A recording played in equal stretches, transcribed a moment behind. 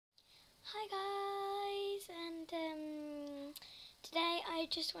Hi guys, and today I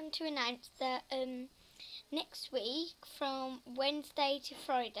just want to announce that next week from Wednesday to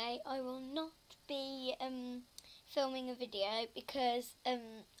Friday I will not be filming a video because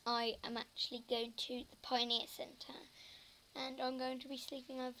I am actually going to the Pioneer Centre and I'm going to be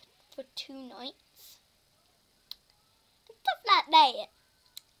sleeping over for 2 nights and stuff like that,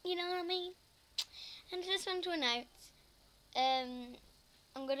 you know what I mean? And I just want to announce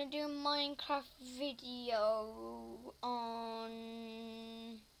I'm going to do a Minecraft video on,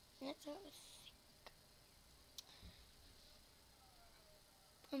 let's have a think.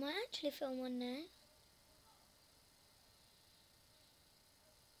 I might actually film one now.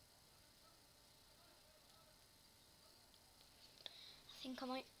 I think I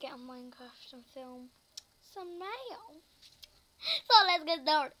might get on Minecraft and film some mail. So let's get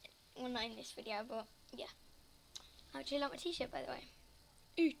started. Well, not in this video, but yeah. I actually like my t-shirt, by the way.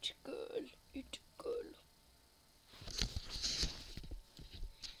 It's good. It's good.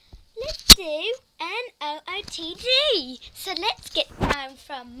 Let's do an OOTD. So let's get down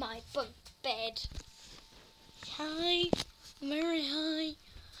from my bunk bed. Hi. Very high.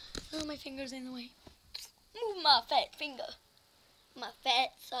 Oh, my finger's in the way. Move my fat finger. My fat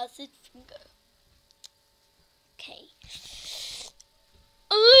sausage finger. Okay.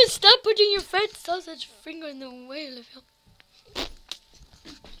 Oh, stop putting your fat sausage finger in the way, Olivia.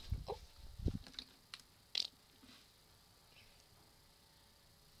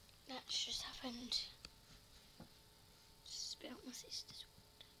 That's just happened. Just spit out my sister's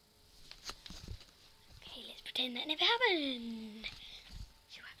water. Okay, let's pretend that never happened.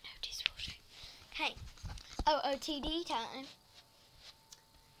 You won't notice, will you? Okay, OOTD time.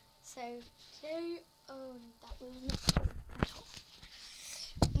 So today, that will not work at all.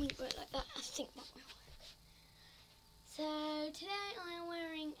 Let me work like that. I think that will work. So today I am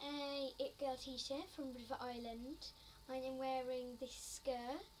wearing a It Girl t-shirt from River Island. I am wearing this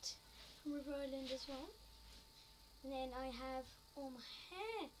skirt from River Island as well. And then I have all my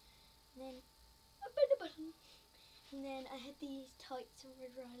hair. And then a belly button. And then I had these tights from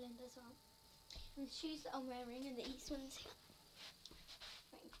River Island as well. And the shoes that I'm wearing are these ones here.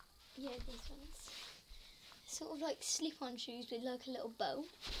 Right. Yeah, these ones. Sort of like slip-on shoes with like a little bow.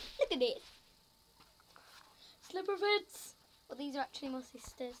 Look at it. Slipper fits. Well, these are actually my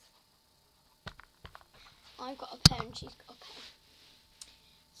sister's. I've got a pair and she's got a pair.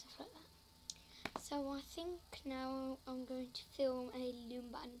 Stuff like that. So I think now I'm going to film a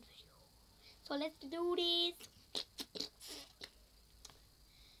loom band video. So let's do this.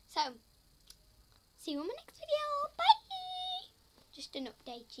 So, see you in my next video. Bye! Just an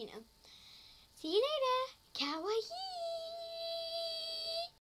update, you know. See you later. Kawaii!